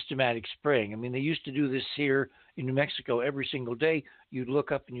systematic spraying. I mean, they used to do this here in New Mexico every single day. You'd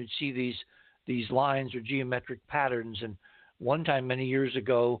look up and you'd see these lines or geometric patterns. And one time many years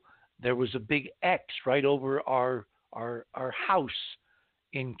ago, there was a big X right over our house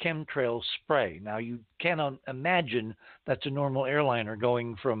in chemtrail spray. Now, you cannot imagine that's a normal airliner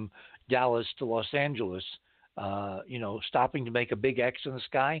going from Dallas to Los Angeles, stopping to make a big X in the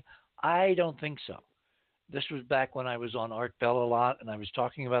sky. I don't think so. This was back when I was on Art Bell a lot, and I was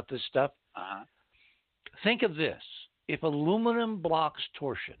talking about this stuff. Think of this. If aluminum blocks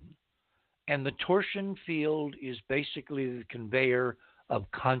torsion, and the torsion field is basically the conveyor of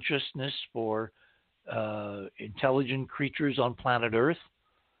consciousness for intelligent creatures on planet Earth,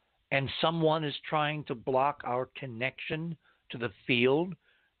 and someone is trying to block our connection to the field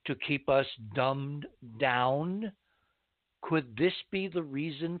to keep us dumbed down, could this be the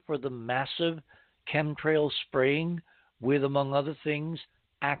reason for the massive chemtrail spraying with, among other things,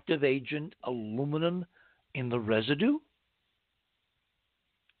 active agent aluminum in the residue?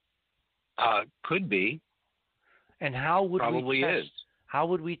 Could be. And how would Probably we test? Is. How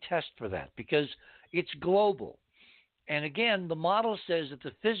would we test for that? Because it's global. And again, the model says that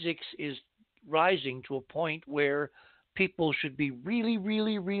the physics is rising to a point where people should be really,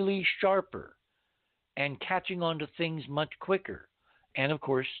 really, really sharper and catching on to things much quicker. And of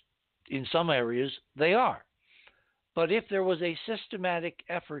course, in some areas, they are. But if there was a systematic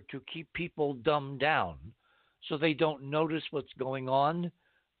effort to keep people dumbed down so they don't notice what's going on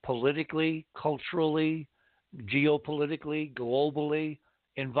politically, culturally, geopolitically, globally,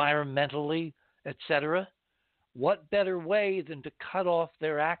 environmentally, etc., what better way than to cut off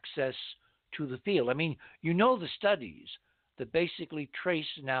their access to the field? I mean, the studies that basically trace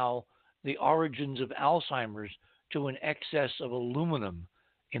now the origins of Alzheimer's to an excess of aluminum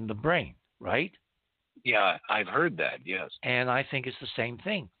in the brain, right? Yeah, I've heard that, yes. And I think it's the same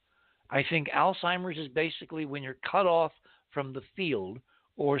thing. I think Alzheimer's is basically when you're cut off from the field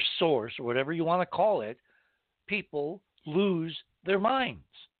or source or whatever you want to call it, people lose their minds.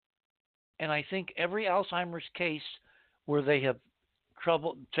 And I think every Alzheimer's case where they have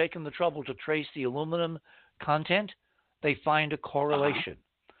taken the trouble to trace the aluminum content, they find a correlation.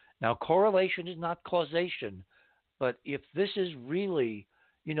 Now, correlation is not causation, but if this is really,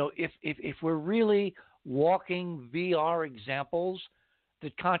 if we're really walking VR examples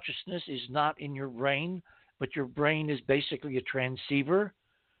that consciousness is not in your brain, but your brain is basically a transceiver,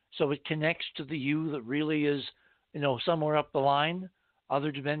 so it connects to the you that really is, somewhere up the line,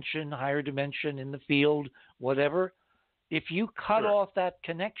 other dimension, higher dimension, in the field, whatever. If you cut off that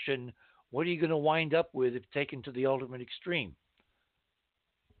connection, what are you going to wind up with if taken to the ultimate extreme?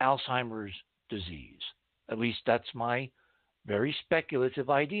 Alzheimer's disease. At least that's my very speculative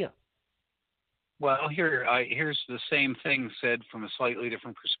idea. Well, here's the same thing said from a slightly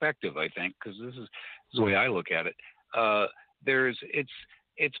different perspective, I think, because this is the way I look at it.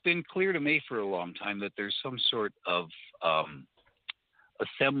 it's been clear to me for a long time that there's some sort of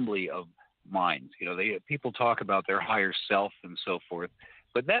assembly of minds. People talk about their higher self and so forth,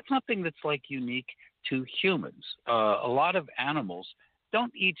 but that's something that's like unique to humans. A lot of animals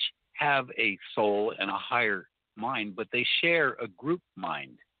don't each have a soul and a higher mind, but they share a group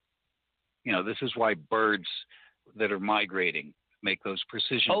mind. This is why birds that are migrating make those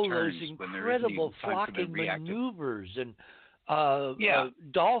precision turns those when there isn't even incredible time for them flocking to react. maneuvers, and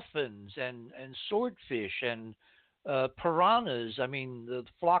dolphins and swordfish and piranhas. I mean, the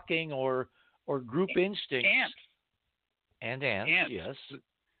flocking or group instincts. Ants. And ants. Yes.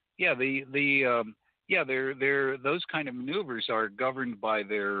 Yeah, they're those kind of maneuvers are governed by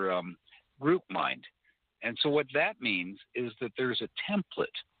their group mind, and so what that means is that there's a template.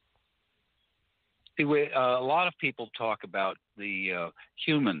 A lot of people talk about the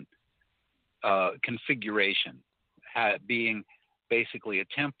human configuration being basically a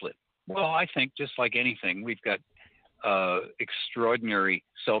template. Well, I think just like anything, we've got extraordinary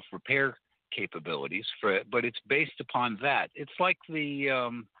self-repair capabilities but it's based upon that. It's like the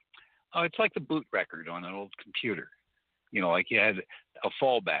boot record on an old computer. Like you had a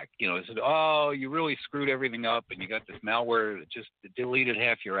fallback. It said, "Oh, you really screwed everything up, and you got this malware that just deleted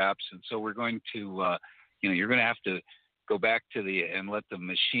half your apps, and so we're going to, you're going to have to go back and let the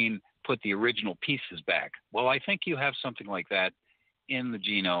machine put the original pieces back." Well, I think you have something like that in the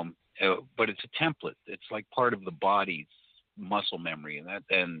genome, but it's a template. It's like part of the body's muscle memory and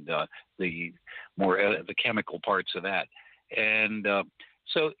the chemical parts of that, and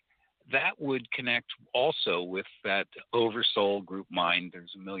so that would connect also with that oversoul group mind.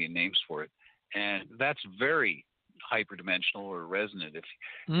 There's a million names for it, and that's very hyperdimensional or resonant, if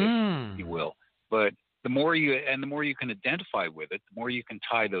you will. But the more you can identify with it, the more you can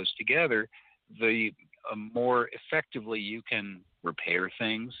tie those together, the more effectively you can repair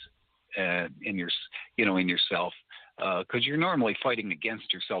things in yourself, because you're normally fighting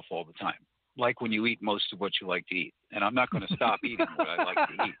against yourself all the time. Like when you eat most of what you like to eat, and I'm not going to stop eating what I like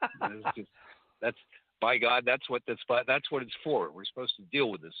to eat. That's by God, that's what it's for. We're supposed to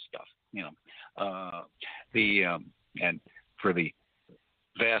deal with this stuff, and for the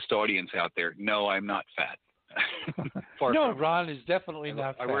vast audience out there, no, I'm not fat. No, Ron is definitely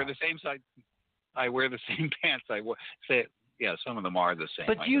not fat. I wear the same size. I wear the same pants I wore. Yeah, some of them are the same.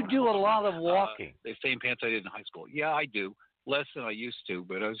 But you do a lot of walking. The same pants I did in high school. Yeah, I do. Less than I used to,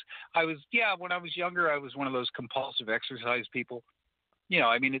 but when I was younger, I was one of those compulsive exercise people.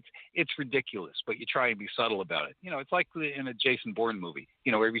 It's ridiculous, but you try and be subtle about it. It's like in a Jason Bourne movie.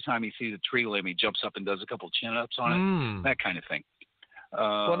 Every time he sees a tree limb, he jumps up and does a couple chin-ups on it, that kind of thing.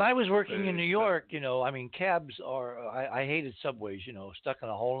 When I was working in New York, cabs are. I hated subways. Stuck in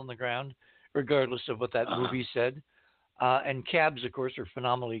a hole in the ground, regardless of what that movie said. And cabs, of course, are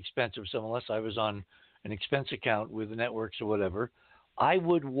phenomenally expensive. So unless I was on an expense account with the networks or whatever, I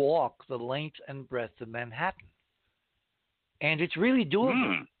would walk the length and breadth of Manhattan. And it's really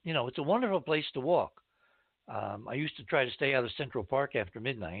doable. It's a wonderful place to walk. I used to try to stay out of Central Park after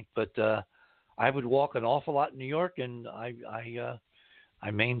midnight, but I would walk an awful lot in New York, and I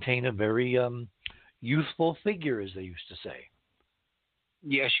maintain a very youthful figure, as they used to say.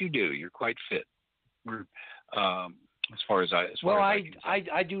 Yes, you do. You're quite fit. As far as I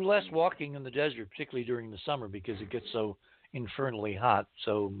do less walking in the desert, particularly during the summer, because it gets so infernally hot.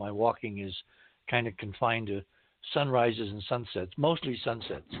 So my walking is kind of confined to sunrises and sunsets, mostly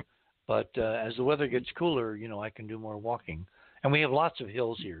sunsets. But as the weather gets cooler, I can do more walking. And we have lots of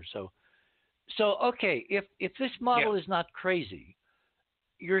hills here. So okay, if this model is not crazy,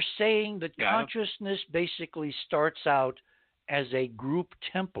 you're saying that consciousness basically starts out as a group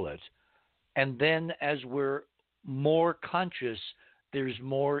template, and then as we're more conscious, there's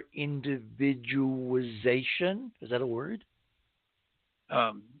more individualization. Is that a word?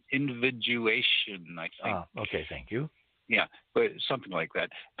 Individuation, I think. Okay, thank you. Yeah, but something like that.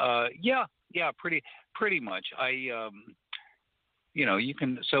 Pretty much.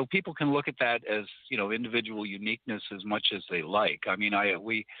 So people can look at that as, individual uniqueness as much as they like. I mean,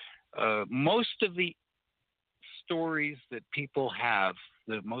 most of the stories that people have,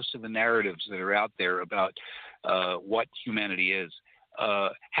 most of the narratives that are out there about what humanity is,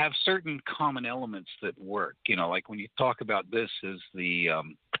 have certain common elements that work. Like when you talk about this as the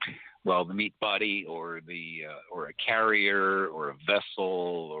meat body or a carrier or a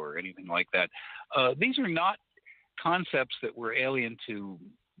vessel or anything like that. These are not concepts that were alien to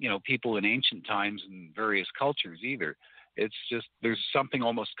people in ancient times and various cultures either. It's just there's something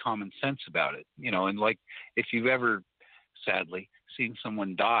almost common sense about it. And like if you've ever sadly seen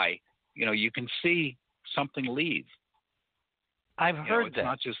someone die, you can see something leave. I've heard it's that.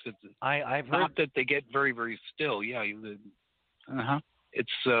 not just that. I've heard Not that they get very, very still. Yeah. It's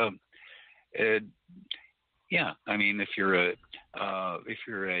yeah. I mean, if you're a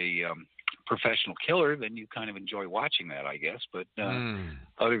professional killer, then you kind of enjoy watching that, I guess. But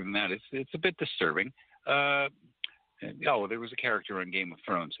other than that, it's a bit disturbing. There was a character on Game of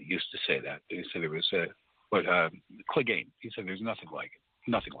Thrones that used to say that. He said there was Clegane. He said there's nothing like it.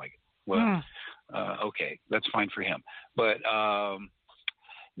 Nothing like it. Well, okay, that's fine for him. But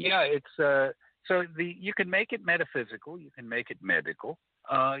it's so you can make it metaphysical, you can make it medical,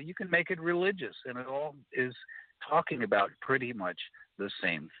 you can make it religious, and it all is talking about pretty much the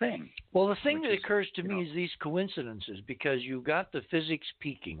same thing. Well, the thing that occurs to me is these coincidences, because you've got the physics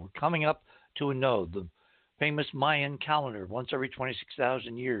peaking. We're coming up to a node, the famous Mayan calendar, once every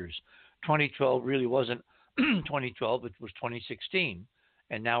 26,000 years. 2012 really wasn't 2012, it was 2016,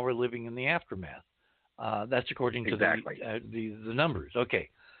 and now we're living in the aftermath. That's according to the numbers. Okay.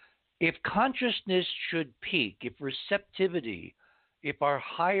 If consciousness should peak, if receptivity, if our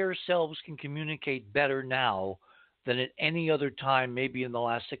higher selves can communicate better now than at any other time, maybe in the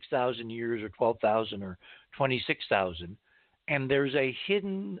last 6,000 years or 12,000 or 26,000, and there's a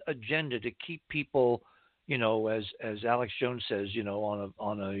hidden agenda to keep people, as Alex Jones says,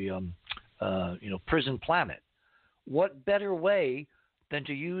 on a prison planet. What better way than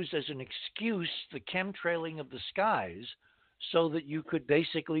to use as an excuse the chemtrailing of the skies, so that you could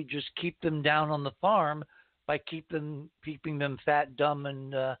basically just keep them down on the farm by keeping them fat, dumb,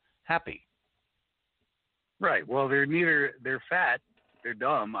 and happy. Right. Well, they're fat, they're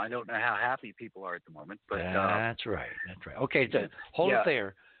dumb. I don't know how happy people are at the moment, but that's right. Okay, hold it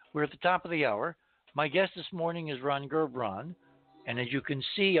there. We're at the top of the hour. My guest this morning is Ron Gerbron, and as you can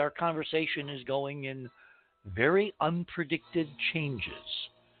see, our conversation is going in very unpredicted changes.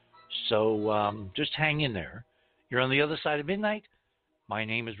 So just hang in there. You're on the other side of midnight. My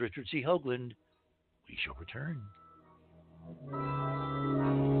name is Richard C. Hoagland. We shall return.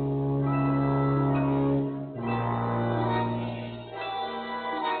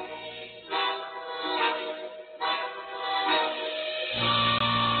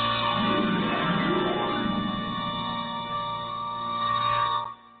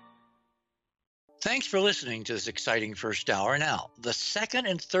 Thanks for listening to this exciting first hour. Now, the second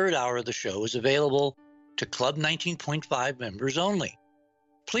and third hour of the show is available to Club 19.5 members only.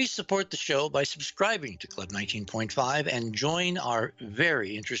 Please support the show by subscribing to Club 19.5 and join our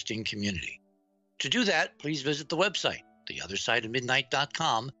very interesting community. To do that, please visit the website,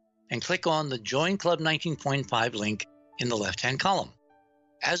 theothersideofmidnight.com, and click on the Join Club 19.5 link in the left-hand column.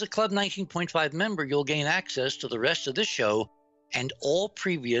 As a Club 19.5 member, you'll gain access to the rest of this show and all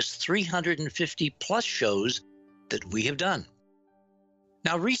previous 350-plus shows that we have done.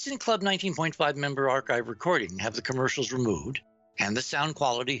 Now, recent Club 19.5 member archive recordings have the commercials removed, and the sound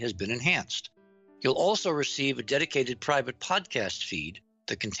quality has been enhanced. You'll also receive a dedicated private podcast feed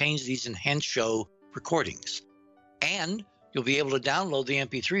that contains these enhanced show recordings. And you'll be able to download the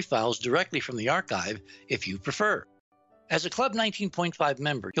MP3 files directly from the archive if you prefer. As a Club 19.5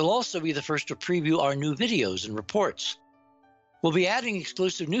 member, you'll also be the first to preview our new videos and reports. We'll be adding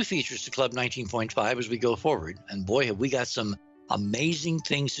exclusive new features to Club 19.5 as we go forward, and boy, have we got some amazing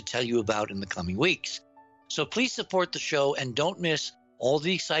things to tell you about in the coming weeks. So please support the show and don't miss all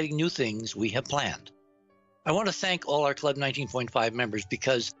the exciting new things we have planned. I want to thank all our Club 19.5 members,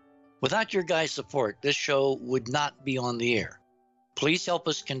 because without your guys' support, this show would not be on the air. Please help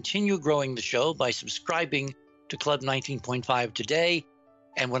us continue growing the show by subscribing to Club 19.5 today.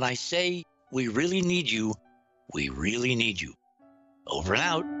 And when I say we really need you, we really need you. Over and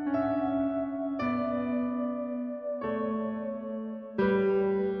out.